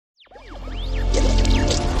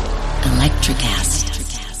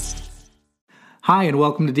LeaderCast. Hi, and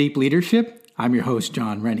welcome to Deep Leadership. I'm your host,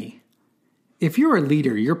 John Rennie. If you're a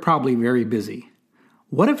leader, you're probably very busy.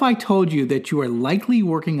 What if I told you that you are likely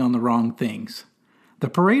working on the wrong things? The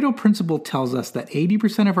Pareto principle tells us that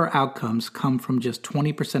 80% of our outcomes come from just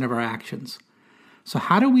 20% of our actions. So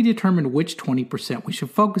how do we determine which 20% we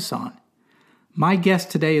should focus on? My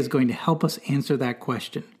guest today is going to help us answer that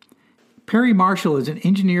question. Perry Marshall is an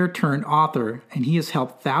engineer turned author, and he has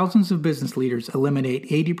helped thousands of business leaders eliminate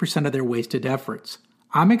 80% of their wasted efforts.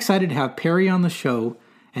 I'm excited to have Perry on the show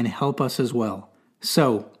and help us as well.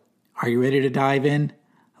 So, are you ready to dive in?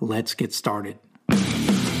 Let's get started.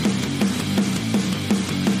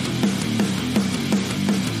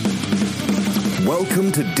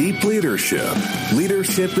 Welcome to Deep Leadership.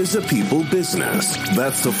 Leadership is a people business.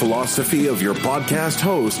 That's the philosophy of your podcast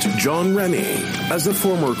host, John Rennie. As a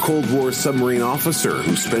former Cold War submarine officer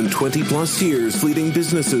who spent 20 plus years leading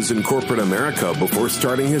businesses in corporate America before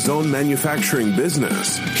starting his own manufacturing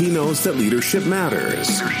business, he knows that leadership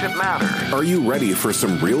matters. Are you ready for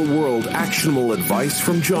some real-world actionable advice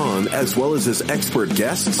from John as well as his expert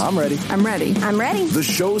guests? I'm ready. The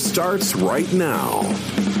show starts right now.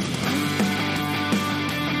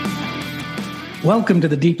 Welcome to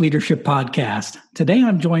the Deep Leadership Podcast. Today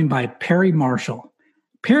I'm joined by Perry Marshall.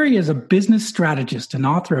 Perry is a business strategist and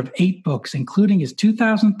author of 8 books, including his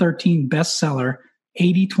 2013 bestseller,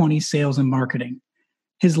 80/20 Sales and Marketing.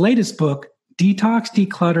 His latest book, Detox,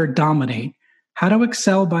 Declutter, Dominate, How to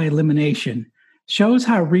Excel by Elimination, shows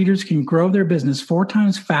how readers can grow their business 4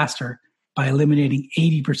 times faster by eliminating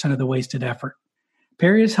 80% of the wasted effort.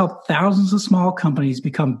 Perry has helped thousands of small companies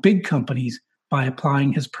become big companies by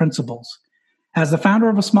applying his principles. As the founder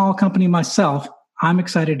of a small company myself, I'm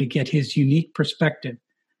excited to get his unique perspective.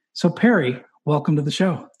 So Perry, welcome to the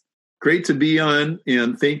show. Great to be on,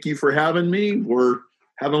 and thank you for having me. We're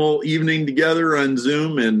having a little evening together on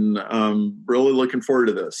Zoom, and I'm really looking forward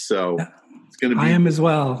to this. So it's going to be. I am as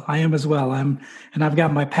well. And I've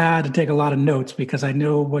got my pad to take a lot of notes because I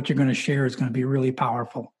know what you're going to share is going to be really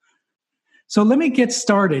powerful. So let me get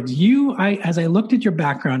started. As I looked at your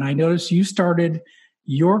background, I noticed you started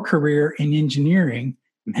your career in engineering,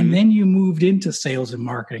 and then you moved into sales and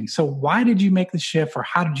marketing. So why did you make the shift, or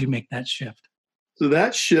how did you make that shift? So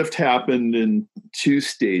that shift happened in 2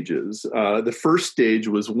 stages. The first stage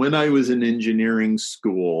was when I was in engineering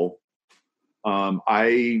school.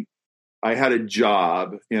 I had a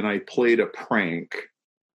job and I played a prank,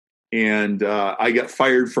 and I got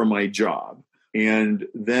fired from my job. And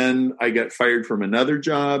then I got fired from another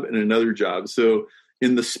job and another job. So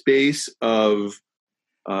in the space of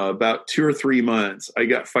about 2 or 3 months, I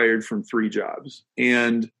got fired from 3 jobs.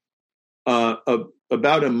 And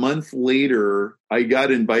about a month later, I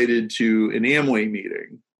got invited to an Amway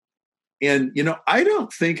meeting. And, I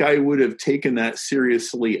don't think I would have taken that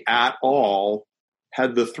seriously at all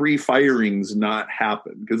had the 3 firings not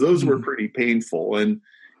happened, because those were pretty painful. And,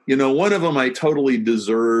 one of them I totally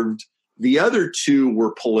deserved. The other 2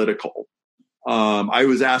 were political. I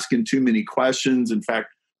was asking too many questions. In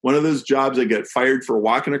fact, one of those jobs I got fired for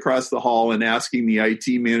walking across the hall and asking the IT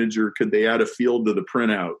manager, could they add a field to the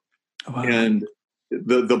printout? Wow. And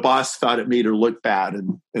the boss thought it made her look bad.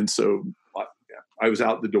 And so I was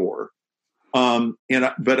out the door.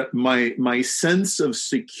 But my sense of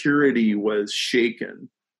security was shaken.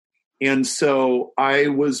 And so I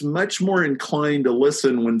was much more inclined to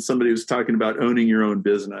listen when somebody was talking about owning your own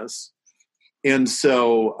business. And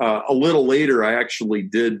so a little later, I actually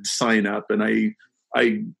did sign up, and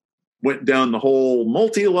I went down the whole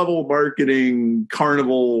multi-level marketing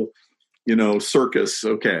carnival, circus.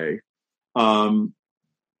 Okay. But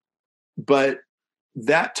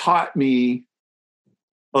that taught me,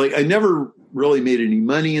 I never really made any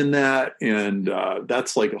money in that. And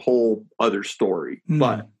that's like a whole other story.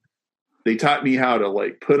 But they taught me how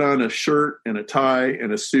to put on a shirt and a tie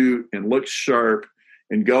and a suit and look sharp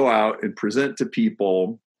and go out and present to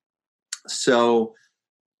people. So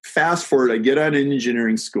fast forward, I get out of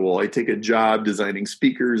engineering school. I take a job designing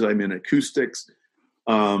speakers. I'm in acoustics.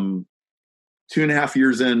 2.5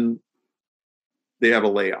 years in, they have a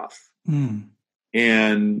layoff.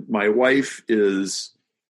 And my wife is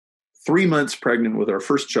 3 months pregnant with our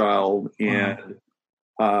first child. And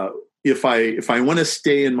if I want to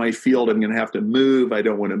stay in my field, I'm going to have to move. I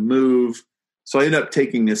don't want to move. So I end up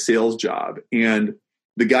taking a sales job. And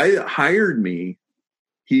the guy that hired me,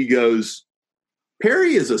 he goes,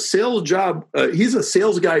 Perry is a sales job. He's a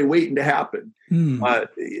sales guy waiting to happen.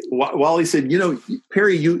 While he said,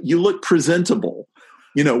 Perry, you look presentable,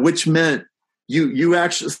 which meant you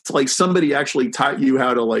actually, it's like somebody actually taught you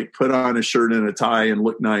how to put on a shirt and a tie and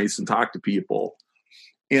look nice and talk to people.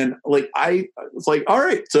 And like, I was like, all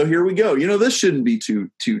right, so here we go. This shouldn't be too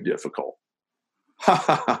difficult.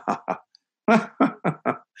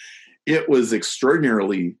 It was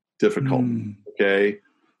extraordinarily difficult. Okay.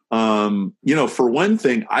 For one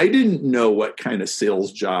thing, I didn't know what kind of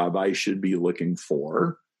sales job I should be looking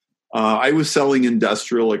for. I was selling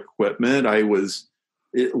industrial equipment. I was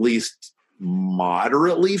at least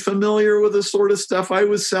moderately familiar with the sort of stuff I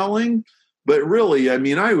was selling, but really, I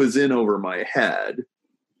mean, I was in over my head,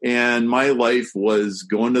 and my life was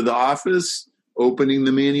going to the office, opening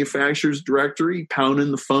the manufacturer's directory, pounding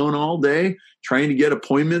the phone all day, trying to get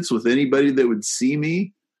appointments with anybody that would see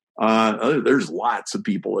me. There's lots of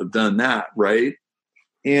people that have done that, right?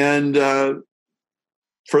 And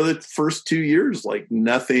for the first 2 years, like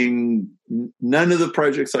none of the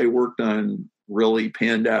projects I worked on really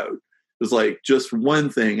panned out. It was like just one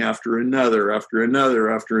thing after another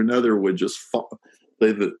would just fall.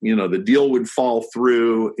 The deal would fall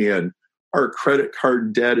through, and our credit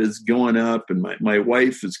card debt is going up, and my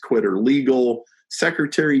wife has quit her legal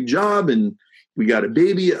secretary job, and we got a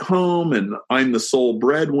baby at home, and I'm the sole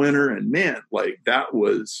breadwinner. And man, like that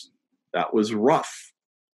was rough.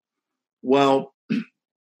 Well,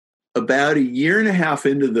 about a year and a half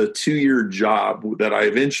into the 2-year job that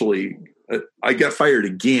I got fired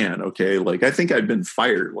again. Okay. Like, I think I'd been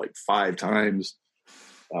fired like 5 times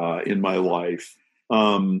in my life.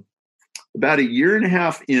 About a year and a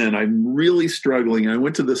half in, I'm really struggling. I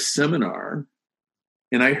went to this seminar,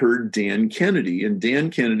 and I heard Dan Kennedy, and Dan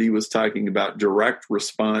Kennedy was talking about direct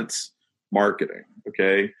response marketing.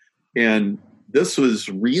 Okay. And this was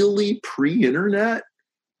really pre-internet.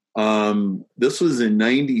 This was in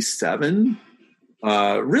 97.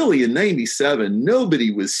 Really in 97,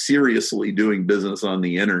 nobody was seriously doing business on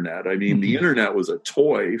the internet. I mean, the internet was a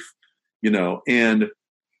toy, and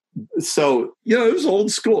so, it was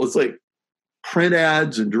old school. It's like print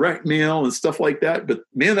ads and direct mail and stuff like that. But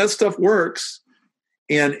man, that stuff works.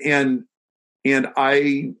 And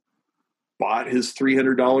I bought his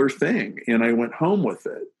 $300 thing, and I went home with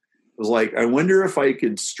it. It was like, I wonder if I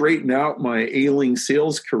could straighten out my ailing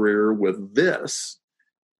sales career with this.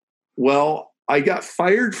 Well, I got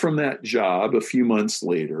fired from that job a few months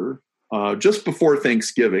later, just before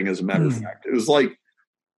Thanksgiving, as a matter of fact. It was like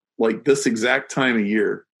this exact time of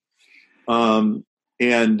year.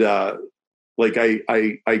 Like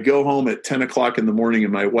I go home at 10 o'clock in the morning,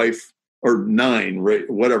 and my wife, or 9, right,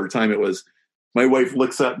 whatever time it was, my wife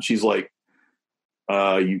looks up and she's like,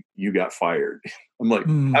 you got fired. I'm like,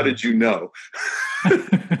 how did you know?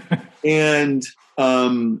 And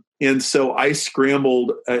so I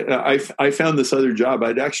scrambled. I found this other job.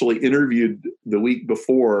 I'd actually interviewed the week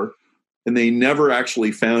before, and they never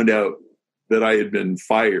actually found out that I had been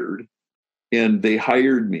fired, and they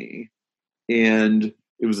hired me. And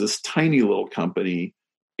it was this tiny little company,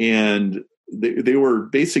 and they were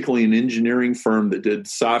basically an engineering firm that did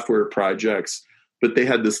software projects, but they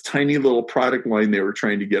had this tiny little product line they were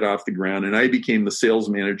trying to get off the ground. And I became the sales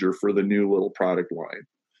manager for the new little product line.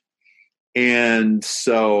 And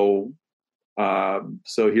so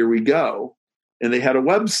here we go. And they had a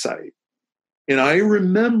website. And I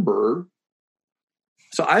remember,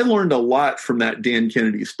 so I learned a lot from that Dan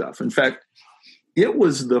Kennedy stuff. In fact, it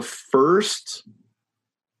was the first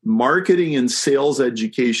marketing and sales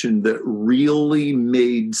education that really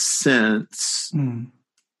made sense.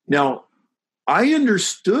 Now, I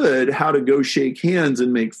understood how to go shake hands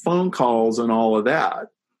and make phone calls and all of that,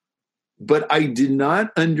 but I did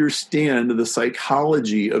not understand the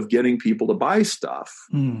psychology of getting people to buy stuff.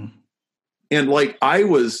 And like, I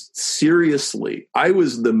was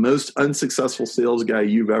the most unsuccessful sales guy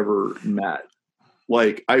you've ever met.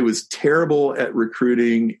 Like, I was terrible at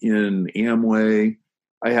recruiting in Amway.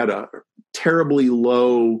 I had a terribly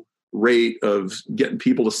low rate of getting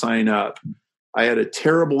people to sign up. I had a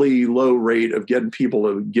terribly low rate of getting people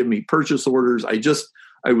to give me purchase orders. I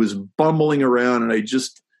was bumbling around, and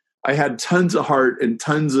I had tons of heart and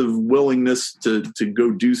tons of willingness to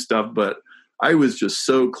go do stuff, but I was just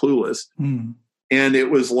so clueless. And it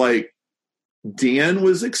was like Dan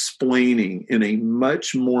was explaining in a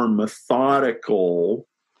much more methodical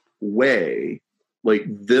way, like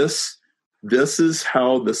this is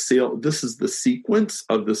how this is the sequence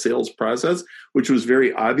of the sales process, which was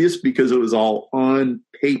very obvious because it was all on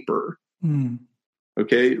paper.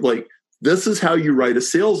 Okay. Like, this is how you write a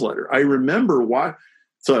sales letter. I remember why.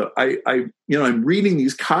 So I'm reading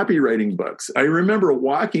these copywriting books. I remember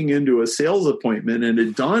walking into a sales appointment, and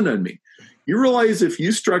it dawned on me, you realize if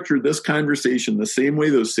you structure this conversation the same way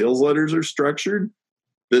those sales letters are structured,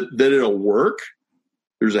 that it'll work.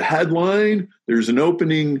 There's a headline, there's an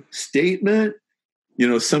opening statement,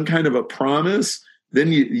 some kind of a promise.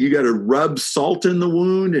 then you got to rub salt in the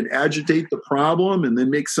wound and agitate the problem, and then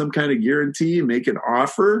make some kind of guarantee, make an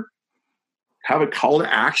offer, have a call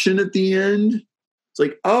to action at the end. It's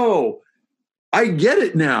like, oh, I get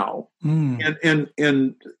it now.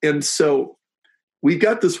 And so we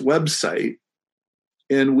got this website,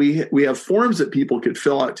 and we have forms that people could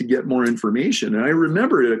fill out to get more information. And I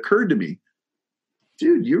remember it occurred to me,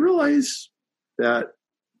 dude, you realize that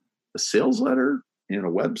a sales letter and a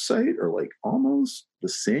website are like almost the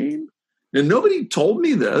same? And nobody told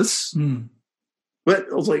me this, but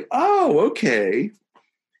I was like, oh, okay.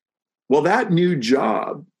 Well, that new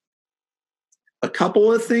job, a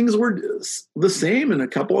couple of things were the same and a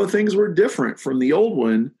couple of things were different from the old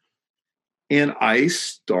one. And I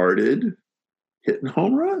started hitting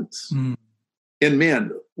home runs. And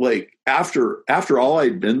man, like after all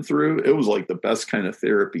I'd been through, it was like the best kind of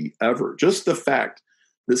therapy ever. Just the fact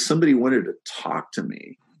that somebody wanted to talk to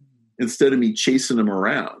me instead of me chasing them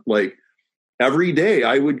around. Like every day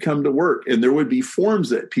I would come to work and there would be forms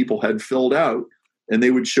that people had filled out, and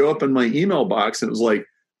they would show up in my email box. And it was like,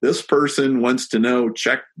 this person wants to know,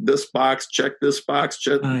 check this box, check this box,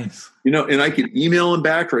 check, nice. And I could email them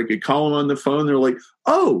back, or I could call them on the phone. They're like,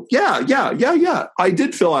 oh, yeah. I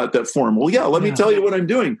did fill out that form. Well, yeah, let me tell you what I'm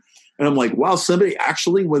doing. And I'm like, wow, somebody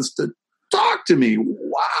actually wants to talk to me.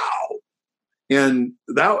 Wow. And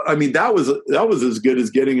that was as good as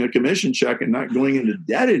getting a commission check and not going into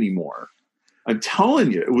debt anymore. I'm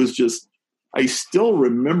telling you, it was just, I still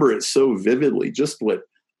remember it so vividly.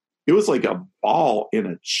 It was like a ball in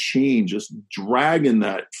a chain, just dragging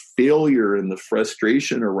that failure and the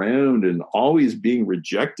frustration around and always being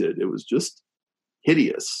rejected. It was just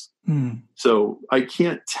hideous. So I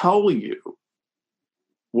can't tell you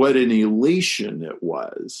what an elation it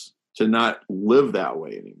was to not live that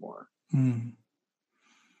way anymore.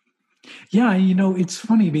 Yeah, it's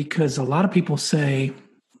funny because a lot of people say,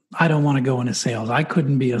 I don't want to go into sales. I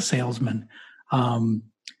couldn't be a salesman.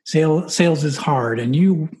 Sales is hard. And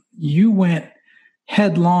you went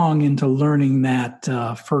headlong into learning that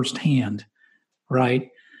firsthand,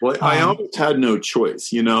 right? Well, I almost had no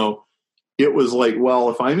choice. It was like, well,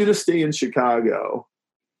 if I'm going to stay in Chicago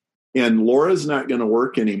and Laura's not going to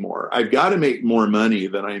work anymore, I've got to make more money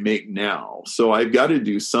than I make now. So I've got to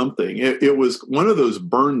do something. It was one of those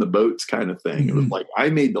burn the boats kind of thing. It was like, I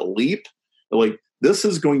made the leap. Like, this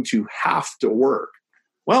is going to have to work.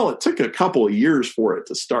 Well, it took a couple of years for it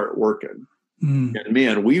to start working. And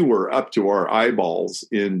man, we were up to our eyeballs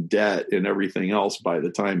in debt and everything else by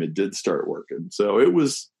the time it did start working. So it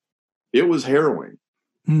was harrowing.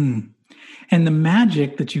 And the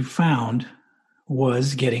magic that you found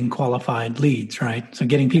was getting qualified leads, right? So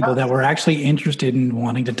getting people that were actually interested in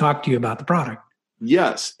wanting to talk to you about the product.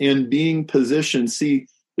 Yes. And being positioned. See,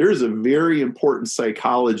 there's a very important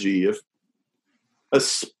psychology,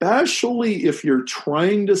 especially if you're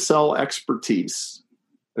trying to sell expertise.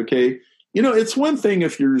 Okay. It's one thing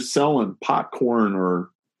if you're selling popcorn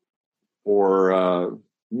or I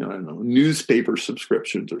don't know, newspaper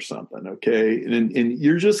subscriptions or something. Okay. And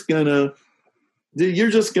you're just gonna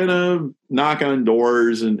knock on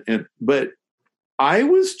doors but I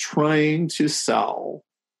was trying to sell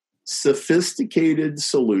sophisticated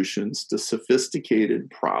solutions to sophisticated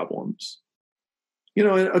problems.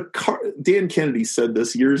 Dan Kennedy said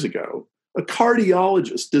this years ago. A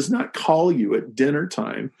cardiologist does not call you at dinner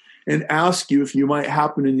time and ask you if you might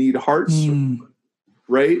happen to need heart surgery,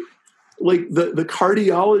 right? Like the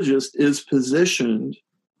cardiologist is positioned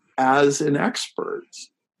as an expert.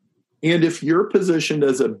 And if you're positioned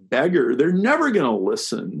as a beggar, they're never going to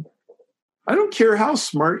listen. I don't care how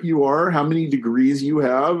smart you are, how many degrees you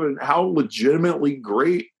have, and how legitimately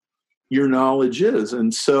great your knowledge is.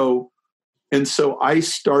 And so I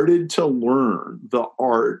started to learn the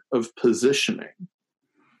art of positioning.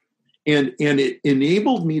 And it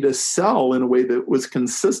enabled me to sell in a way that was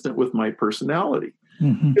consistent with my personality.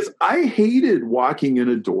 Because I hated walking in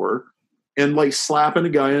a door and like slapping a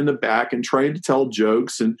guy in the back and trying to tell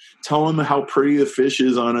jokes and tell him how pretty the fish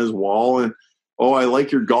is on his wall. And, oh, I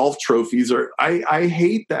like your golf trophies. Or I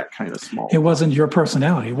hate that kind of small. It wasn't your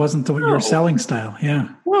personality. It wasn't your selling style. Yeah.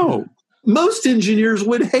 No. Most engineers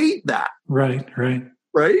would hate that. Right.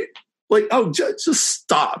 Like, oh, just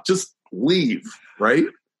stop, just leave. Right.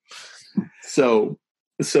 So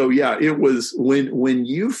yeah, it was when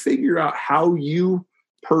you figure out how you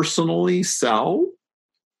personally sell,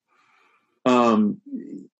 and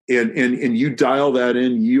you dial that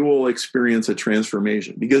in, you will experience a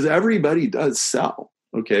transformation because everybody does sell.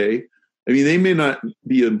 Okay. I mean, they may not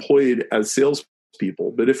be employed as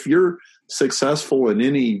salespeople, but if you're successful in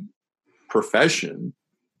any profession,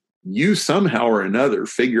 you somehow or another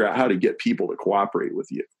figure out how to get people to cooperate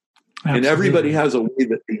with you. Absolutely. And everybody has a way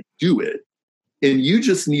that they do it. And you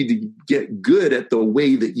just need to get good at the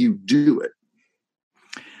way that you do it.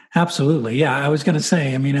 Absolutely. Yeah. I was going to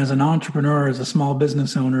say, I mean, as an entrepreneur, as a small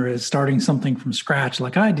business owner, is starting something from scratch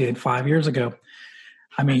like I did 5 years ago.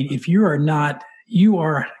 I mean, if you are not,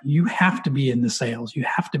 you have to be in the sales. You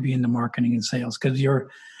have to be in the marketing and sales, because you're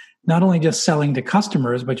not only just selling to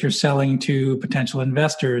customers, but you're selling to potential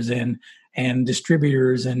investors and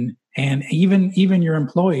distributors and even your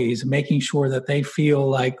employees, making sure that they feel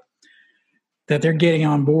like that they're getting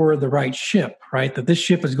on board the right ship, right? That this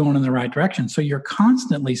ship is going in the right direction. So you're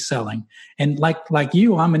constantly selling. And like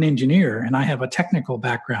you, I'm an engineer and I have a technical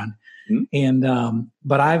background. Mm-hmm. And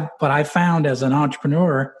but I've found as an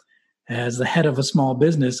entrepreneur, as the head of a small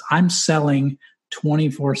business, I'm selling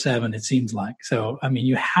 24/7, it seems like. So, I mean,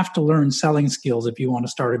 you have to learn selling skills if you want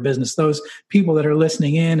to start a business. Those people that are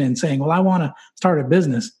listening in and saying, well, I want to start a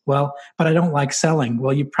business, well, but I don't like selling.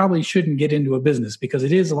 Well, you probably shouldn't get into a business, because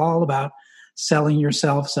it is all about selling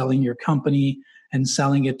yourself, selling your company, and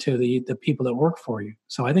selling it to the people that work for you.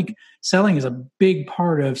 So I think selling is a big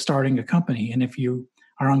part of starting a company. And if you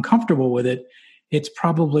are uncomfortable with it, it's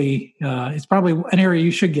probably an area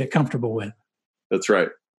you should get comfortable with. That's right.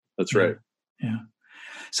 That's right. Yeah.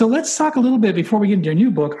 So let's talk a little bit before we get into your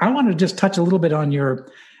new book. I want to just touch a little bit on your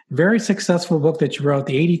very successful book that you wrote,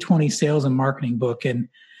 the 80/20 Sales and Marketing book. And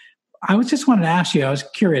I was just wanted to ask you, I was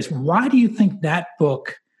curious, why do you think that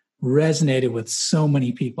book resonated with so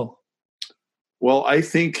many people? Well, I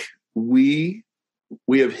think we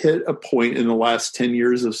have hit a point in the last 10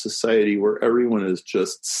 years of society where everyone is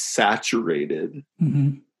just saturated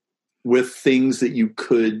with things that you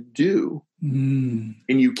could do. And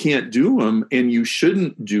you can't do them, and you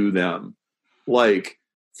shouldn't do them. Like,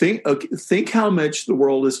 think how much the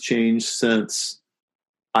world has changed since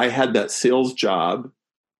I had that sales job,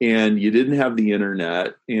 and you didn't have the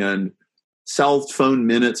internet, and cell phone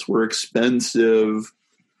minutes were expensive.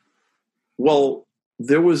 Well,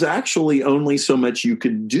 there was actually only so much you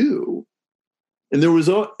could do. And there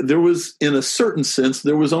was, in a certain sense,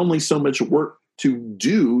 there was only so much work to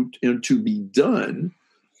do and to be done.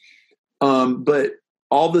 But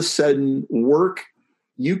all of a sudden,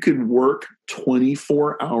 you could work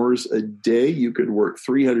 24 hours a day. You could work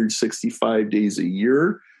 365 days a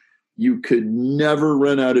year. You could never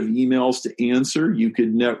run out of emails to answer. You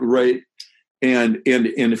could never write. And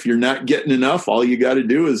if you're not getting enough, all you got to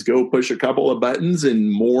do is go push a couple of buttons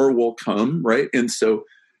and more will come, right? And so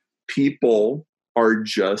people are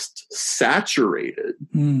just saturated.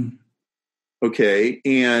 Okay.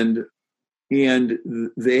 And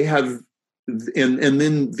they have, and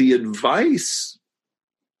then the advice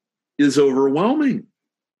is overwhelming.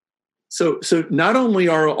 So not only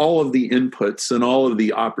are all of the inputs and all of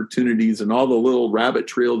the opportunities and all the little rabbit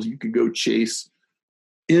trails you could go chase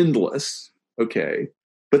endless, okay,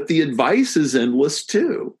 but the advice is endless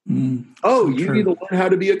too. You need to learn how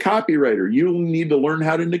to be a copywriter. You need to learn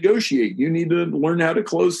how to negotiate. You need to learn how to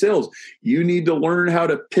close sales. You need to learn how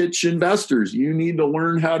to pitch investors. You need to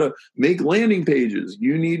learn how to make landing pages.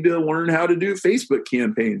 You need to learn how to do Facebook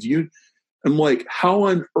campaigns. I'm like, how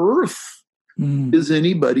on earth is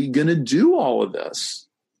anybody going to do all of this?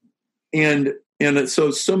 And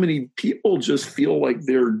so many people just feel like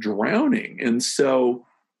they're drowning. And so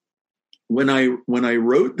when I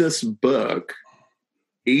wrote this book,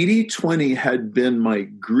 80/20 had been my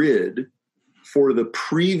grid for the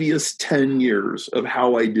previous 10 years of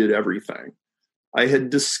how I did everything. I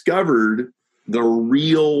had discovered the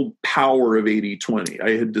real power of 80/20.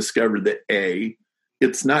 I had discovered that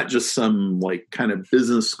it's not just some like kind of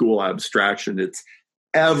business school abstraction. It's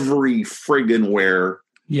every friggin' where.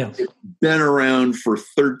 Yes. It's been around for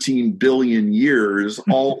 13 billion years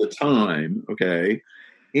all the time. Okay.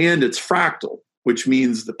 And it's fractal, which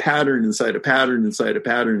means the pattern inside a pattern inside a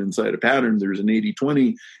pattern inside a pattern. There's an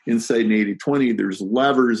 80/20 inside an 80/20. There's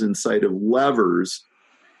levers inside of levers.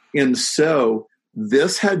 And so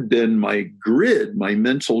this had been my grid, my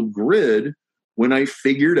mental grid, when I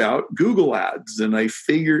figured out Google ads and I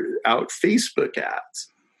figured out Facebook ads.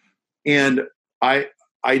 And I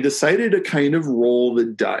decided to kind of roll the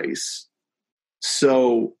dice.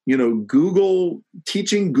 So,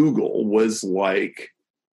 teaching Google was like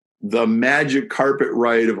the magic carpet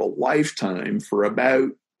ride of a lifetime for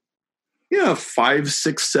about 5,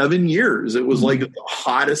 6, 7 years. It was like the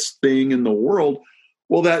hottest thing in the world.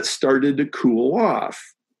 Well, that started to cool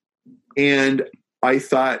off. And I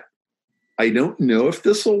thought, I don't know if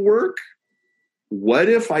this will work. What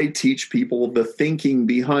if I teach people the thinking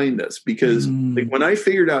behind this? Because like when I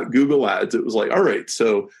figured out Google ads, it was like, all right,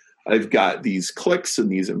 so I've got these clicks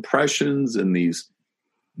and these impressions and these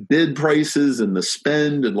bid prices and the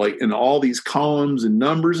spend and all these columns and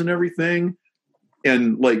numbers and everything.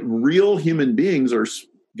 And like real human beings are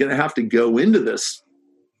going to have to go into this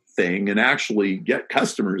thing and actually get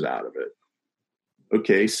customers out of it.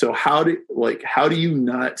 Okay. So how do you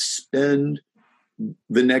not spend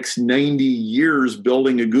the next 90 years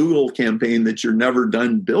building a Google campaign that you're never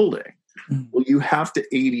done building? Well, you have to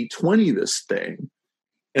 80-20 this thing.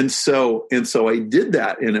 And so I did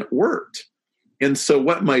that and it worked. And so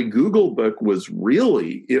what my Google book was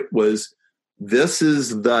really, this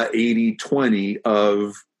is the 80-20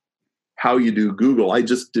 of how you do Google. I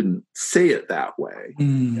just didn't say it that way.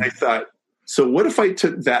 I thought, so what if I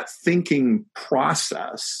took that thinking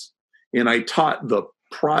process and I taught the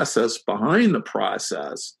process behind the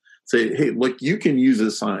process, say, hey, look, you can use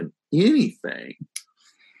this on anything.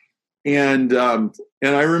 And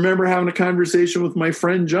I remember having a conversation with my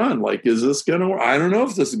friend John, like, is this going to work? I don't know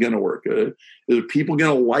if this is going to work. Are people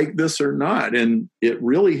going to like this or not? And it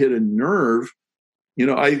really hit a nerve.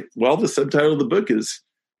 The subtitle of the book is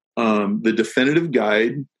The Definitive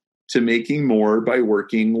Guide to Making More by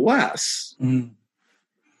Working Less.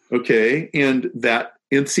 Okay. And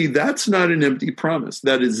see, that's not an empty promise.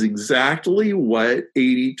 That is exactly what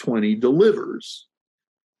 80-20 delivers.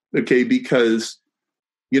 Okay. Because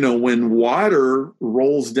when water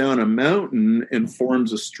rolls down a mountain and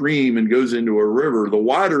forms a stream and goes into a river, the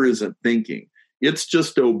water isn't thinking. It's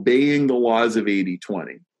just obeying the laws of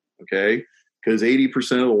 80-20, okay? Because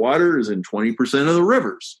 80% of the water is in 20% of the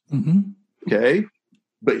rivers, okay?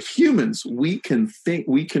 But humans, we can think,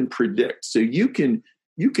 we can predict. So you can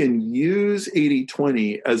use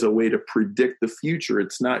 80-20 as a way to predict the future.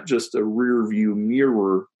 It's not just a rear view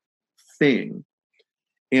mirror thing.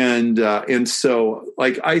 And so,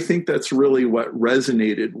 like, I think that's really what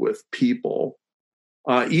resonated with people,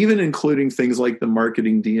 even including things like the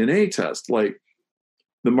marketing DNA test. Like,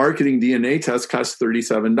 the marketing DNA test costs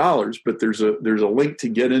 $37, but there's a link to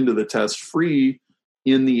get into the test free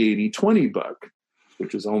in the 80-20 book,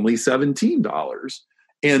 which is only $17.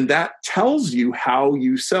 And that tells you how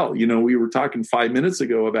you sell. We were talking 5 minutes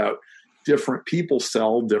ago about different people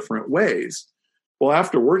sell different ways. Well,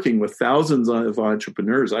 after working with thousands of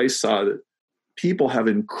entrepreneurs, I saw that people have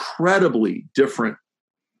incredibly different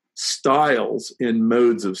styles and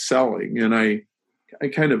modes of selling. And I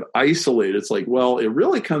kind of isolate. It's like, well, it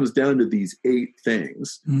really comes down to these 8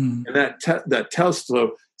 things. And that test.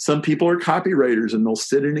 So some people are copywriters and they'll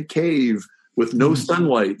sit in a cave with no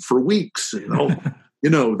sunlight for weeks. And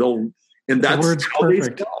that's how they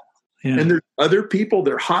sell. Yeah. And there's other people,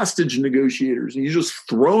 they're hostage negotiators, and you just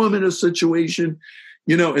throw them in a situation,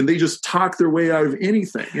 and they just talk their way out of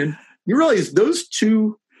anything. And you realize those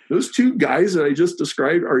two guys that I just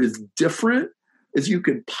described are as different as you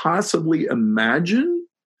could possibly imagine.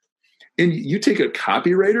 And you take a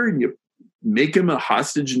copywriter and you make him a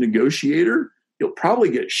hostage negotiator, you'll probably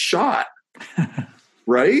get shot,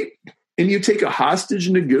 right? And you take a hostage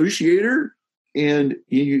negotiator and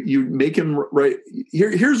you make him right.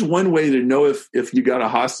 Here's one way to know if you got a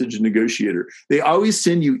hostage negotiator. They always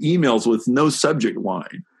send you emails with no subject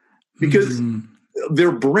line because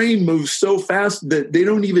their brain moves so fast that they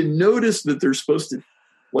don't even notice that they're supposed to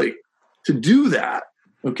do that.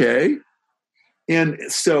 Okay. And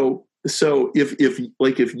so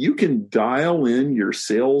if you can dial in your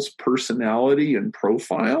sales personality and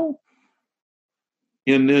profile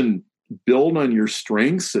and then build on your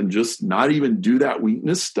strengths and just not even do that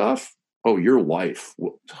weakness stuff, your life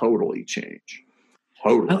will totally change.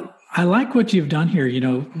 Totally. I like what you've done here.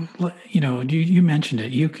 You mentioned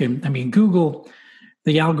it. Google,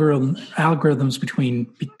 the algorithms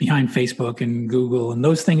behind Facebook and Google, and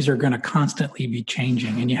those things are going to constantly be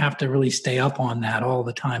changing, and you have to really stay up on that all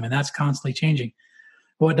the time, and that's constantly changing.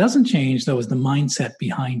 What doesn't change, though, is the mindset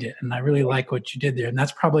behind it. And I really like what you did there. And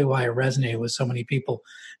that's probably why it resonated with so many people,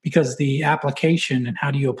 because the application and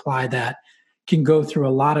how do you apply that can go through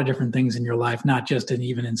a lot of different things in your life, not just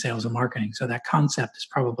even in sales and marketing. So that concept is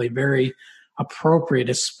probably very appropriate,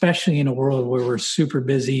 especially in a world where we're super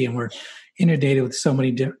busy and we're inundated with so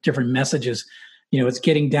many different messages. It's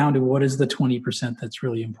getting down to what is the 20% that's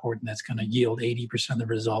really important that's going to yield 80% of the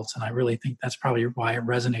results. And I really think that's probably why it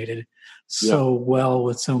resonated so well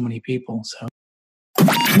with so many people. So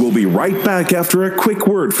we'll be right back after a quick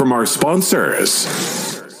word from our sponsors.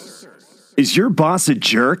 Is your boss a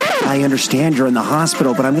jerk? I understand you're in the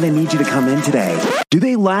hospital, but I'm going to need you to come in today. Do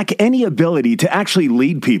they lack any ability to actually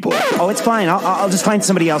lead people? Oh, it's fine. I'll just find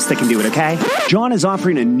somebody else that can do it, okay? John is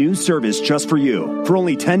offering a new service just for you. For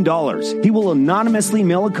only $10, he will anonymously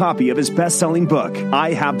mail a copy of his best-selling book,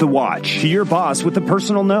 I Have the Watch, to your boss with a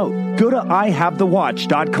personal note. Go to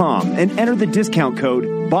IHaveTheWatch.com and enter the discount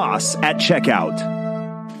code BOSS at checkout.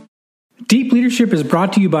 Deep Leadership is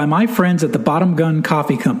brought to you by my friends at the Bottom Gun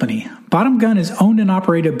Coffee Company. Bottom Gun is owned and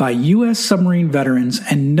operated by U.S. submarine veterans,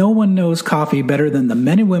 and no one knows coffee better than the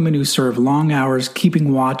men and women who serve long hours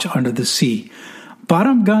keeping watch under the sea.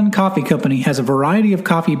 Bottom Gun Coffee Company has a variety of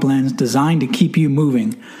coffee blends designed to keep you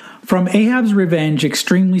moving. From Ahab's Revenge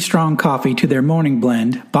extremely strong coffee to their morning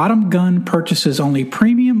blend, Bottom Gun purchases only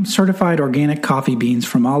premium certified organic coffee beans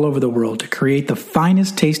from all over the world to create the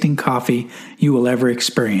finest tasting coffee you will ever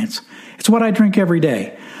experience. It's what I drink every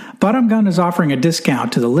day. Bottom Gun is offering a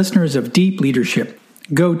discount to the listeners of Deep Leadership.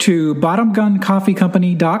 Go to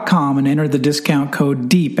bottomguncoffeecompany.com and enter the discount code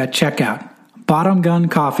DEEP at checkout. Bottom Gun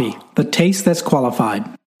Coffee, the taste that's qualified.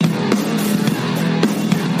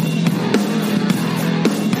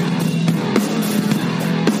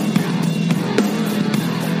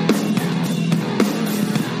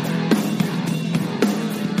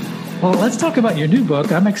 Well, let's talk about your new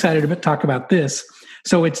book. I'm excited to talk about this.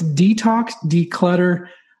 So it's Detox, Declutter,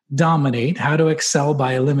 Dominate, How to Excel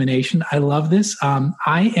by Elimination. I love this.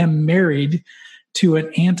 I am married to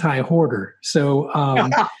an anti-hoarder. So,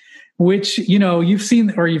 which, you've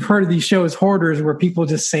seen or you've heard of these shows, Hoarders, where people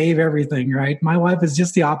just save everything, right? My wife is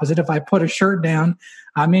just the opposite. If I put a shirt down,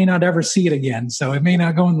 I may not ever see it again. So it may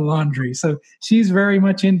not go in the laundry. So she's very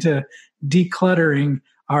much into decluttering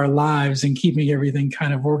our lives and keeping everything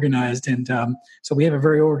kind of organized. And so we have a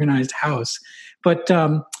very organized house. But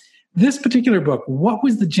this particular book, what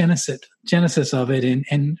was the genesis of it,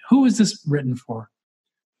 and who was this written for?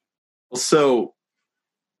 So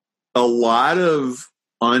a lot of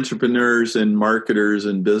entrepreneurs and marketers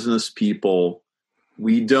and business people,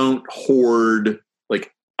 we don't hoard.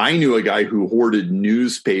 Like, I knew a guy who hoarded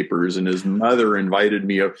newspapers, and his mother invited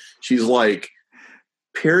me up. She's like,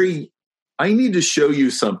 Perry, I need to show you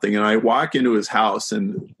something. And I walk into his house,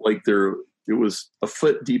 and it was a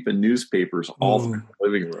foot deep in newspapers all through the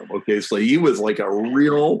living room. Okay. So he was like a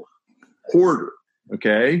real hoarder.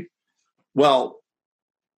 Okay. Well,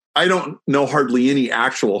 I don't know hardly any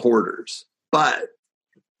actual hoarders, but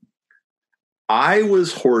I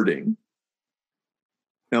was hoarding.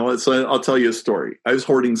 Now I'll tell you a story. I was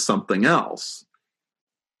hoarding something else.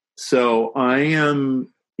 So I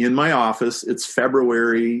am in my office. It's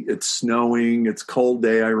February. It's snowing. It's a cold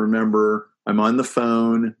day. I remember I'm on the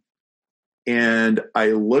phone. And I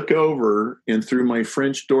look over, and through my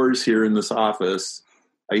French doors here in this office,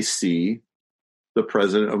 I see the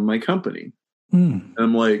president of my company. And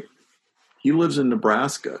I'm like, he lives in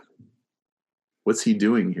Nebraska. What's he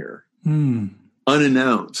doing here?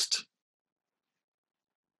 Unannounced.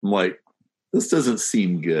 I'm like, this doesn't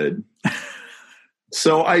seem good.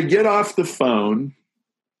 So I get off the phone,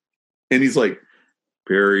 and he's like,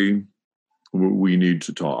 Perry, we need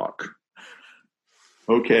to talk.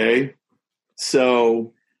 Okay.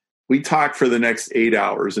 So we talked for the next 8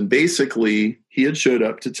 hours, and basically he had showed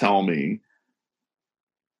up to tell me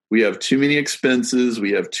we have too many expenses,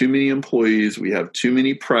 we have too many employees, we have too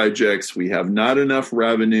many projects, we have not enough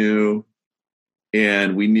revenue,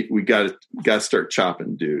 and we got to start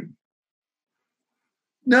chopping, dude.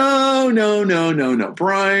 No,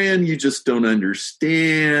 Brian, you just don't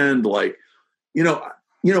understand. Like,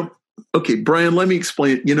 okay, Brian, let me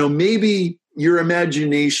explain. Maybe your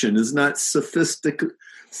imagination is not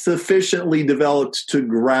sufficiently developed to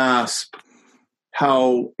grasp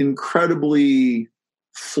how incredibly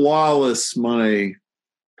flawless my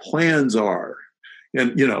plans are.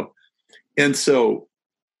 And so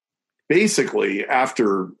basically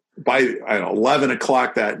by 11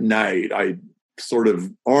 o'clock that night, I sort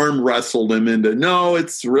of arm wrestled him into, no,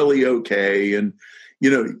 it's really okay. And,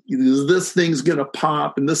 this thing's going to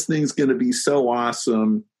pop, and this thing's going to be so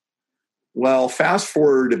awesome. Well, fast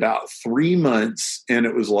forward about 3 months, and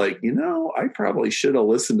it was like, I probably should have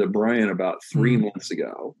listened to Brian about 3 months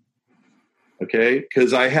ago. Okay.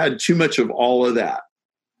 Because I had too much of all of that.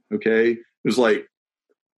 Okay. It was like,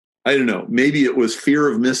 I don't know, maybe it was fear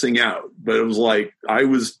of missing out, but it was like, I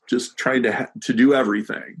was just trying to do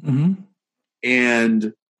everything. Mm-hmm.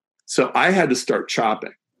 And so I had to start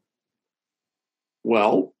chopping.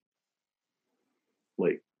 Well,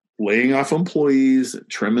 like laying off employees and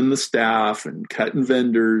trimming the staff and cutting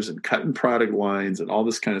vendors and cutting product lines and all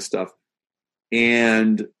this kind of stuff.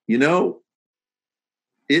 And,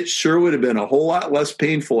 it sure would have been a whole lot less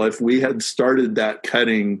painful if we had started that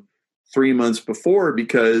cutting 3 months before,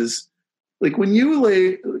 because like when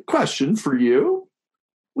you question for you,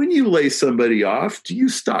 when you lay somebody off, do you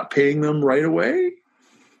stop paying them right away?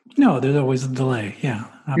 No, there's always a delay. Yeah.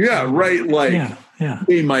 Absolutely. Yeah, right. Like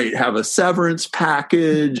they might have a severance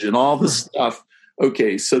package and all this stuff.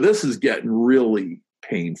 Okay, so this is getting really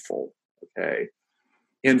painful. Okay.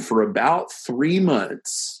 And for about 3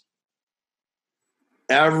 months,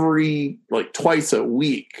 twice a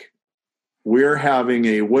week, we're having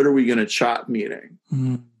a what are we going to chop meeting.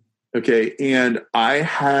 Mm-hmm. Okay. And I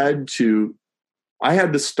had to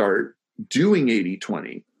start doing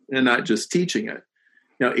 80-20 and not just teaching it.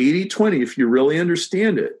 Now, 80-20, if you really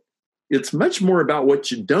understand it, it's much more about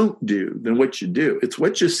what you don't do than what you do. It's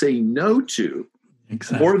what you say no to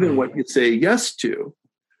more than what you say yes to,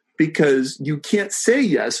 because you can't say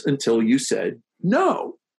yes until you said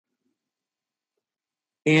no.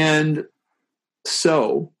 And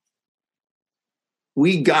so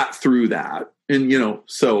we got through that. And,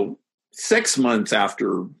 so 6 months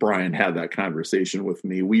after Brian had that conversation with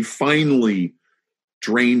me, we finally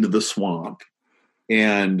drained the swamp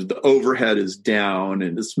and the overhead is down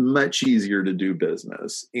and it's much easier to do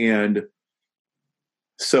business. And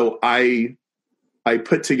so I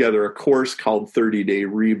put together a course called 30-Day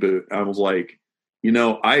Reboot. I was like,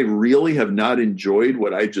 I really have not enjoyed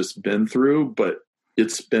what I just been through, but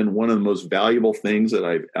it's been one of the most valuable things that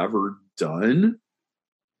I've ever done,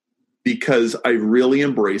 because I really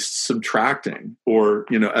embraced subtracting, or,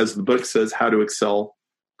 as the book says, how to excel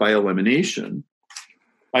by elimination.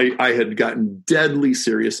 I had gotten deadly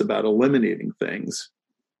serious about eliminating things.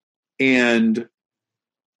 And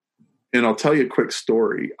I'll tell you a quick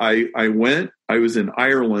story. I was in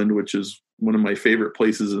Ireland, which is one of my favorite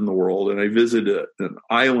places in the world. And I visited an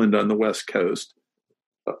island on the West Coast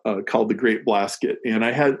called the Great Blasket.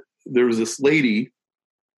 And there was this lady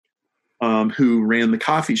who ran the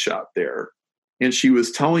coffee shop there. And she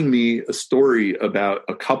was telling me a story about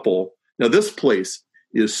a couple. Now, this place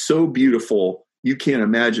is so beautiful. You can't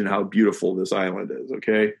imagine how beautiful this island is.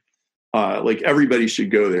 Okay. Like everybody should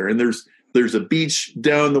go there. And there's a beach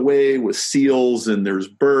down the way with seals and there's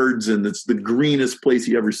birds and it's the greenest place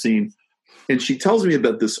you ever seen. And she tells me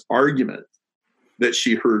about this argument that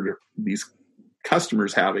she heard these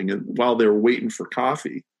customers having while they were waiting for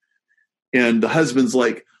coffee. And the husband's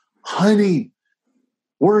like, honey,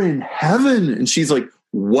 we're in heaven. And she's like,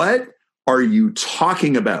 what are you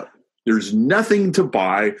talking about? There's nothing to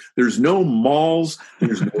buy. There's no malls.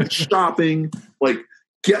 There's no shopping. Like,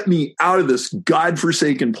 get me out of this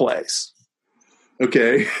godforsaken place.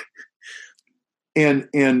 Okay. And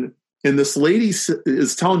this lady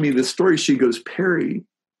is telling me this story. She goes, Perry,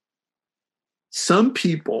 some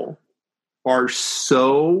people are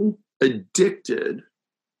so addicted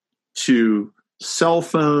to cell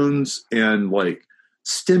phones and like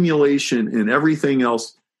stimulation and everything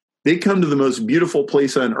else. They come to the most beautiful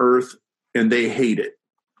place on earth and they hate it.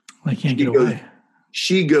 I can't get away.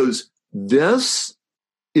 She goes, this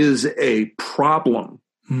is a problem.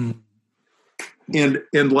 And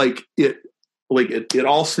it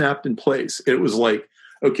all snapped in place. It was like,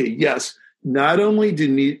 okay, yes, not only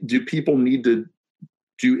do people need to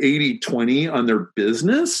do 80-20 on their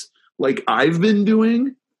business, like I've been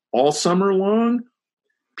doing all summer long,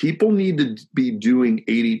 people need to be doing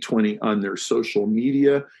 80-20 on their social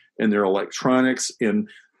media and their electronics, and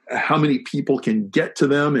how many people can get to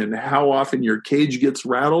them, and how often your cage gets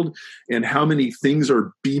rattled, and how many things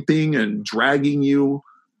are beeping and dragging you.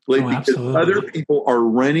 Because absolutely. Other people are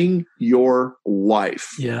running your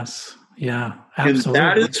life. Yes. Yeah, absolutely. And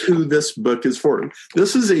that is who this book is for.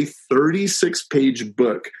 This is a 36-page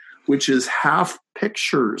book, which is half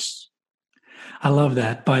pictures. I love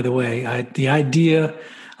that, by the way. The idea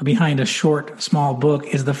behind a short, small book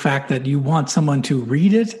is the fact that you want someone to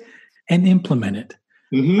read it and implement it.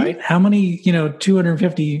 Mm-hmm. Right? How many,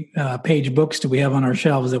 250 page books do we have on our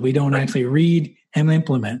shelves that we don't actually read and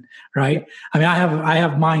implement? Right? I mean, I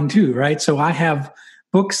have mine too, right? So I have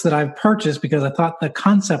books that I've purchased because I thought the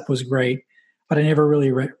concept was great, but I never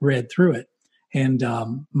really read through it. And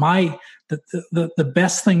the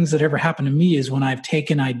best things that ever happened to me is when I've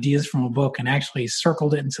taken ideas from a book and actually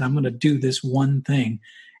circled it and said, I'm going to do this one thing.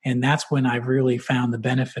 And that's when I've really found the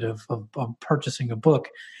benefit of purchasing a book.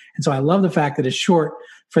 And so I love the fact that it's short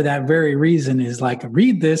for that very reason, is like,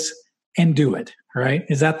 read this and do it, right?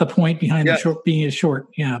 Is that the point behind the short being a short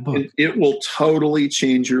book? It will totally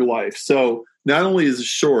change your life. So not only is it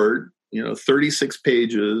short, 36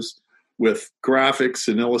 pages with graphics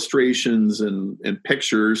and illustrations and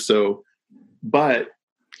pictures. So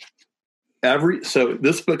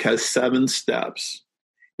this book has 7 steps.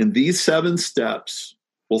 And these 7 steps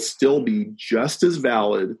will still be just as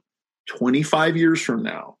valid 25 years from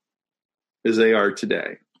now as they are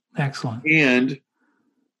today. Excellent. And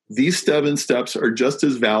these 7 steps are just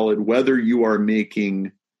as valid whether you are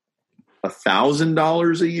making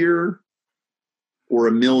 $1,000 a year or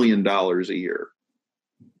 $1 million a year.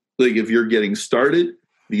 Like if you're getting started,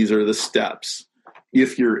 these are the steps.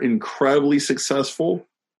 If you're incredibly successful,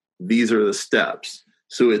 these are the steps.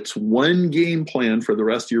 So it's one game plan for the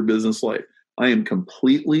rest of your business life. I am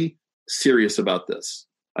completely serious about this.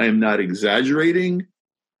 I am not exaggerating.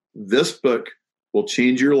 This book will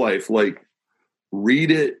change your life. Like,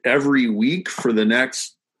 read it every week for the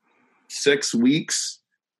next 6 weeks,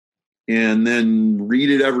 and then read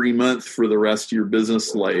it every month for the rest of your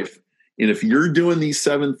business life. And if you're doing these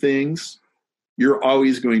 7 things, you're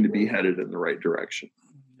always going to be headed in the right direction.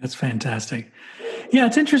 That's fantastic. Yeah,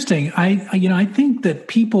 it's interesting. I think that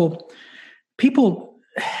people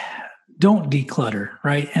don't declutter,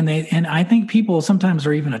 right? And I think people sometimes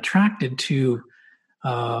are even attracted to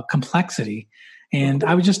complexity. And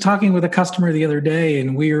I was just talking with a customer the other day,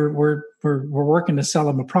 and we're working to sell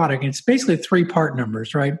him a product. And it's basically 3 part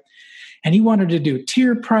numbers, right? And he wanted to do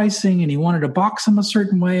tier pricing, and he wanted to box them a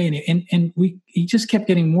certain way, and he just kept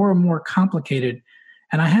getting more and more complicated.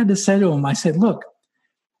 And I had to say to him, I said, look,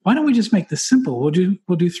 why don't we just make this simple? We'll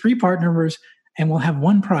do 3 part numbers, and we'll have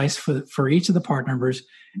one price for each of the part numbers,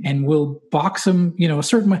 and we'll box them, a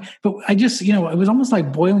certain way. But I just, it was almost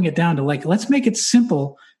like boiling it down to like, let's make it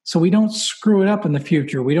simple so we don't screw it up in the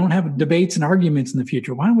future. We don't have debates and arguments in the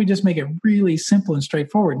future. Why don't we just make it really simple and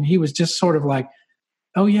straightforward? And he was just sort of like,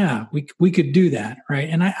 oh yeah, we could do that, right?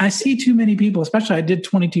 And I see too many people, especially I did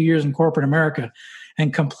 22 years in corporate America,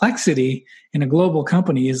 and complexity in a global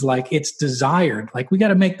company is like, it's desired. Like, we got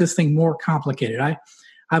to make this thing more complicated. I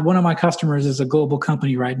one of my customers is a global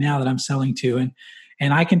company right now that I'm selling to,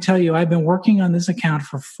 and I can tell you, I've been working on this account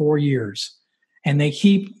for 4 years, and they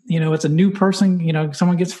keep, it's a new person,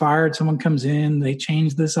 someone gets fired, someone comes in, they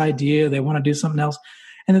change this idea, they want to do something else.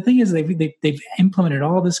 And the thing is, they've implemented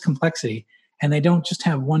all this complexity, and they don't just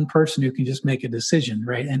have one person who can just make a decision,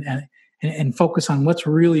 right? And focus on what's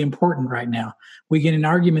really important right now. We get in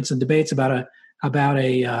arguments and debates about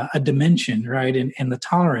a dimension, right? And the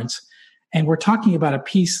tolerance. And we're talking about a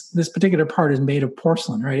piece, this particular part is made of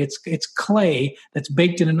porcelain, right? It's clay that's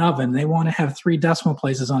baked in an oven. They want to have 3 decimal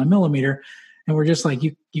places on a millimeter. And we're just like,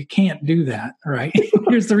 you can't do that, right?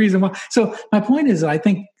 Here's the reason why. So my point is, I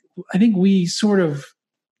think we sort of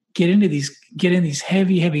get in these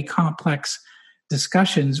heavy, complex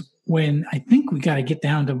discussions when I think we got to get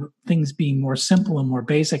down to things being more simple and more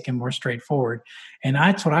basic and more straightforward. And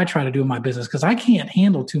that's what I try to do in my business, because I can't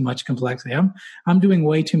handle too much complexity. I'm doing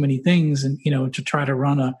way too many things, and to try to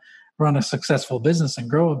run a successful business and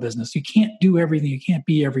grow a business. You can't do everything. You can't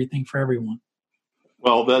be everything for everyone.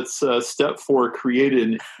 Well, that's step 4, create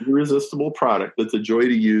an irresistible product that's a joy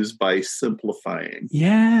to use by simplifying.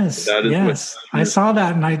 Yes. I saw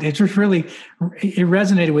that, and it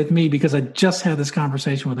resonated with me, because I just had this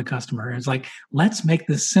conversation with a customer. It's like, let's make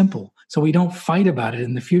this simple so we don't fight about it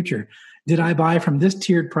in the future. Did I buy from this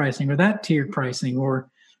tiered pricing or that tiered pricing, or,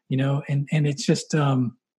 and it's just,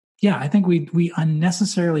 I think we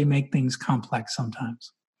unnecessarily make things complex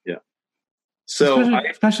sometimes. So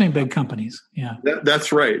especially in big companies. Yeah,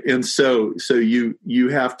 that's right. And so you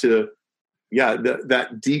have to,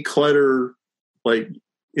 that declutter, like,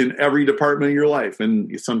 in every department of your life.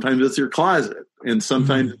 And sometimes it's your closet, and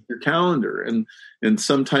sometimes it's your calendar, and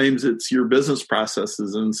sometimes it's your business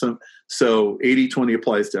processes. And so 80-20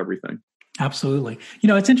 applies to everything. Absolutely.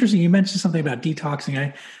 It's interesting. You mentioned something about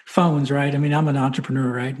detoxing phones, right? I mean, I'm an entrepreneur,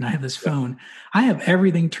 right? And I have this phone. I have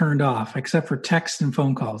everything turned off except for text and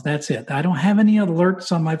phone calls. That's it. I don't have any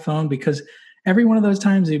alerts on my phone, because every one of those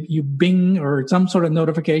times you bing or some sort of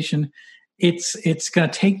notification, it's going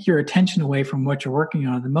to take your attention away from what you're working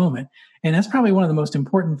on at the moment. And that's probably one of the most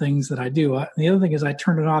important things that I do. The other thing is I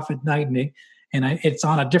turn it off at night, and it's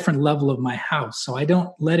on a different level of my house. So I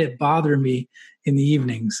don't let it bother me in the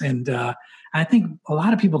evenings. And I think a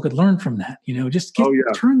lot of people could learn from that, just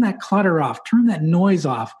turn that clutter off, turn that noise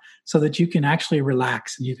off, so that you can actually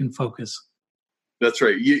relax and you can focus. That's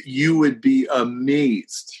right. You would be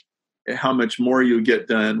amazed at how much more you get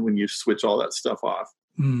done when you switch all that stuff off.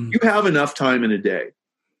 You have enough time in a day.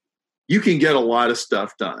 You can get a lot of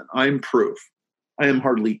stuff done. I'm proof. I am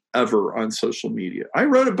hardly ever on social media. I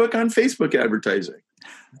wrote a book on Facebook advertising.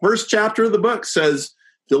 First chapter of the book says,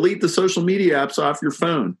 delete the social media apps off your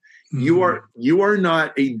phone. You are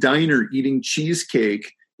not a diner eating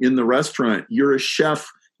cheesecake in the restaurant. You're a chef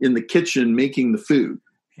in the kitchen making the food.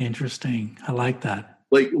 Interesting. I like that.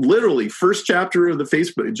 Like literally, first chapter of the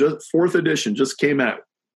Facebook, just fourth edition, just came out.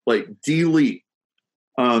 Like delete.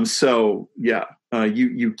 So yeah,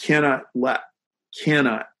 you cannot let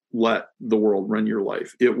the world run your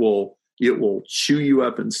life. It will chew you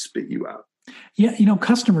up and spit you out. Yeah,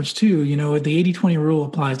 customers too. The 80-20 rule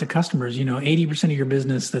applies to customers. 80% of your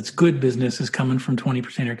business that's good business is coming from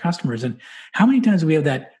 20% of your customers. And how many times do we have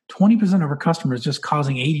that 20% of our customers just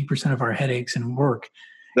causing 80% of our headaches and work?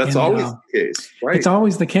 That's always the case, right? It's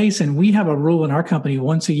always the case. And we have a rule in our company.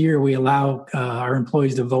 Once a year, we allow our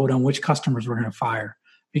employees to vote on which customers we're going to fire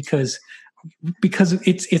because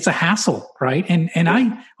it's a hassle, right? And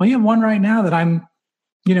we have one right now that I'm,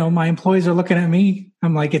 my employees are looking at me.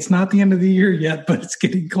 I'm like, it's not the end of the year yet, but it's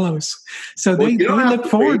getting close. So they look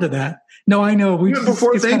forward to that. No, I know.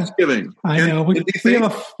 Before Thanksgiving. I know.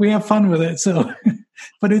 We have fun with it. So,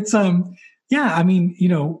 but it's, and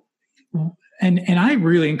I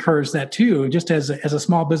really encourage that too. Just as a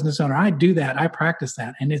small business owner, I do that. I practice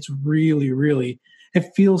that. And it's really, really,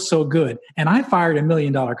 it feels so good. And I fired $1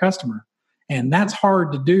 million customer, and that's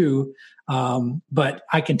hard to do. But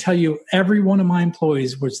I can tell you, every one of my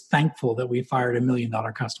employees was thankful that we fired $1 million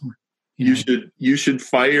customer. You should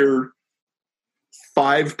fire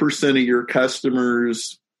 5% of your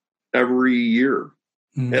customers every year,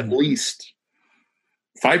 at least.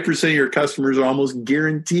 5% of your customers are almost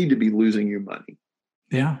guaranteed to be losing you money.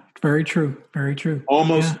 Yeah, very true. Very true.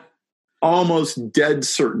 Almost dead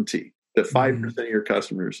certainty that 5% of your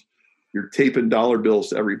customers, you're taping dollar bills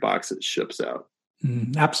to every box that ships out.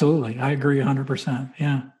 Absolutely. I agree 100%.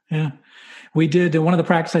 Yeah. We did, one of the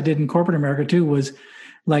practices I did in corporate America too was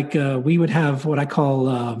like, we would have what I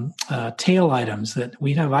call tail items, that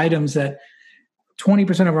we'd have items that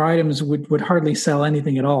 20% of our items would hardly sell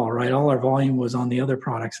anything at all, right? All our volume was on the other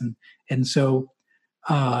products. And so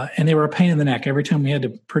they were a pain in the neck. Every time we had to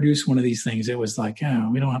produce one of these things, it was like,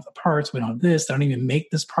 we don't have the parts. We don't have this. They don't even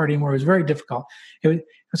make this part anymore. It was very difficult. It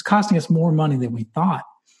was costing us more money than we thought.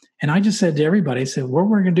 And I just said to everybody, I said, what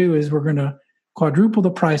we're going to do is we're going to quadruple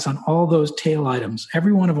the price on all those tail items.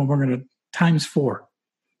 Every one of them, we're going to times 4.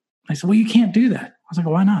 I said, well, you can't do that. I was like,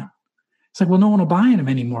 why not? It's like, well, no one will buy them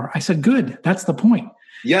anymore. I said, good. That's the point.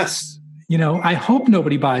 Yes. I hope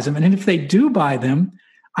nobody buys them. And if they do buy them,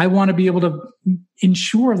 I want to be able to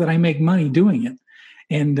ensure that I make money doing it.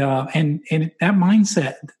 And that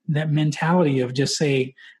mindset, that mentality of just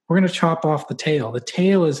say, we're going to chop off the tail. The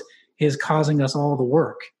tail is causing us all the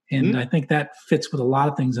work. And I think that fits with a lot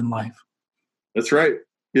of things in life. That's right.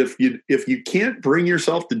 If you can't bring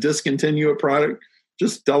yourself to discontinue a product,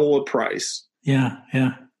 just double the price. Yeah.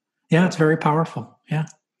 It's very powerful. Yeah.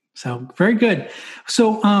 So very good.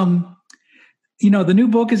 So, the new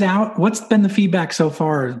book is out. What's been the feedback so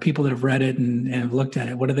far? People that have read it and have looked at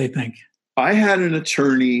it, what do they think? I had an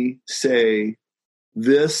attorney say,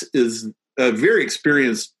 this is a very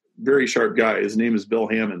experienced, very sharp guy. His name is Bill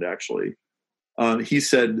Hammond, actually. He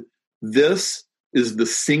said, this is the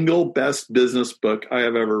single best business book I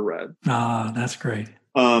have ever read. Ah, that's great.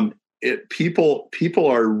 People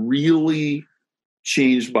are really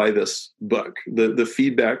changed by this book. The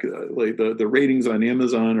feedback, like the ratings on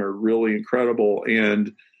Amazon are really incredible,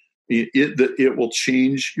 and it will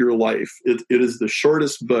change your life. It is the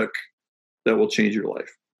shortest book that will change your life.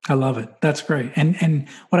 I love it. That's great. And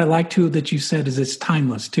what I like too that you said is it's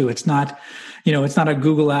timeless too. It's not, it's not a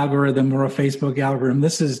Google algorithm or a Facebook algorithm.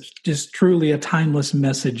 This is just truly a timeless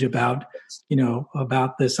message about,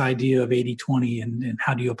 about this idea of 80-20 and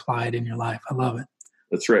how do you apply it in your life. I love it.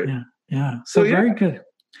 That's right. Yeah. So very good.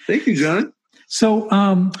 Thank you, John. So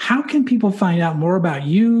how can people find out more about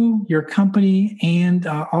you, your company, and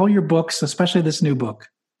all your books, especially this new book?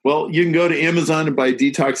 Well, you can go to Amazon and buy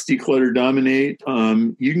Detox, Declutter, Dominate.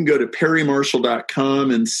 You can go to perrymarshall.com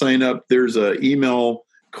and sign up. There's an email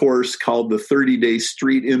course called the 30-Day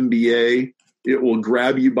Street MBA. It will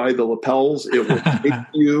grab you by the lapels. It will take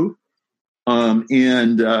you,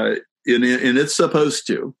 and it's supposed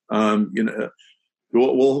to.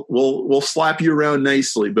 We'll slap you around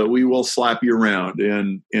nicely, but we will slap you around,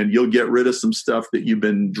 and you'll get rid of some stuff that you've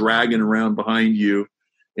been dragging around behind you.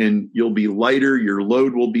 And you'll be lighter, your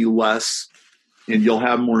load will be less, and you'll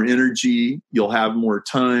have more energy, you'll have more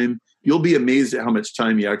time. You'll be amazed at how much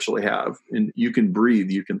time you actually have, and you can breathe,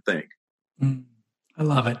 you can think. I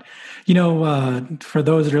love it. For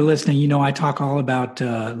those that are listening, I talk all about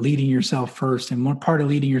leading yourself first. And one part of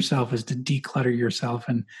leading yourself is to declutter yourself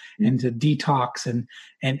and to detox.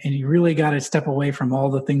 And you really got to step away from all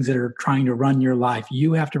the things that are trying to run your life.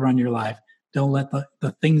 You have to run your life. Don't let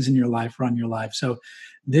the things in your life run your life. So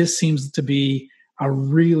this seems to be a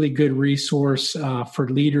really good resource for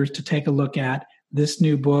leaders to take a look at, this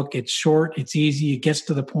new book. It's short, it's easy, it gets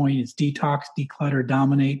to the point. It's Detox, Declutter,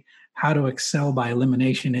 Dominate, How to Excel by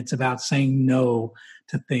Elimination. It's about saying no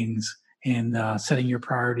to things and setting your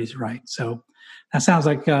priorities right. So that sounds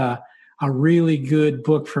like a really good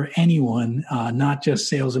book for anyone, not just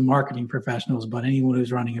sales and marketing professionals, but anyone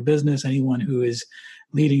who's running a business, anyone who is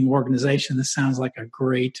leading an organization. This sounds like a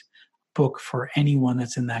great book for anyone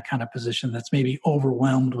that's in that kind of position, that's maybe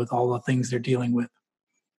overwhelmed with all the things they're dealing with.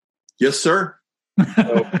 Yes, sir.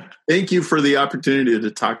 So, thank you for the opportunity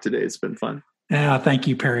to talk today. It's been fun. Yeah, thank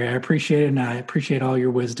you, Perry. I appreciate it, and I appreciate all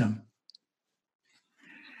your wisdom.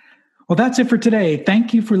 Well, that's it for today.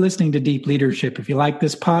 Thank you for listening to Deep Leadership. If you like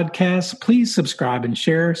this podcast, please subscribe and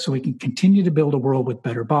share so we can continue to build a world with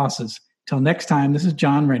better bosses. Till next time, this is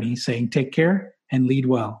John Rennie saying take care and lead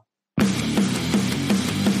well.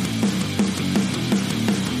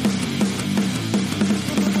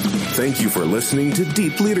 Thank you for listening to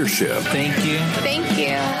Deep Leadership. Thank you. Thank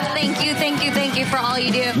you. Thank you, thank you, thank you for all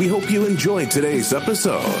you do. We hope you enjoyed today's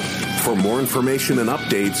episode. For more information and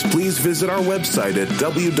updates, please visit our website at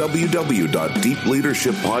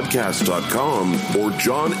www.deepleadershippodcast.com or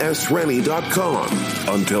johnsrennie.com.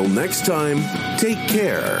 Until next time, take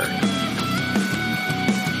care.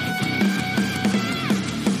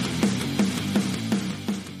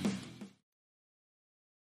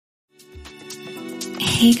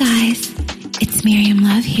 Hey guys, it's Miriam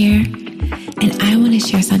Love here, and I want to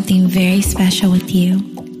share something very special with you.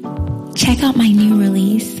 Check out my new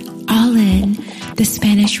release, All In, the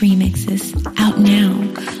Spanish remixes, out now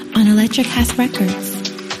on Electric House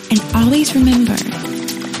Records. And always remember,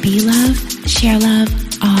 be love, share love,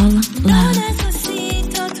 all love.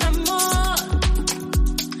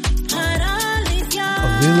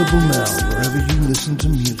 Available now wherever you listen to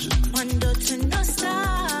music.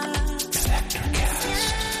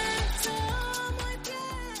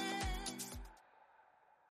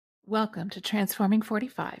 Welcome to Transforming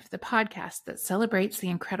 45, the podcast that celebrates the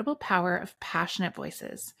incredible power of passionate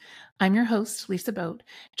voices. I'm your host, Lisa Boat.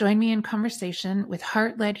 Join me in conversation with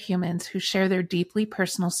heart-led humans who share their deeply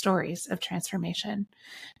personal stories of transformation.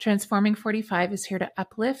 Transforming 45 is here to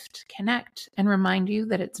uplift, connect, and remind you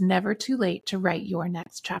that it's never too late to write your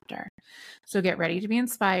next chapter. So get ready to be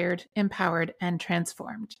inspired, empowered, and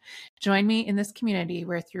transformed. Join me in this community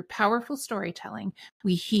where through powerful storytelling,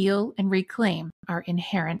 we heal and reclaim our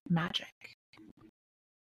inherent magic.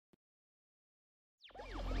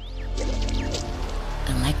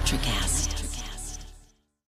 Electricast.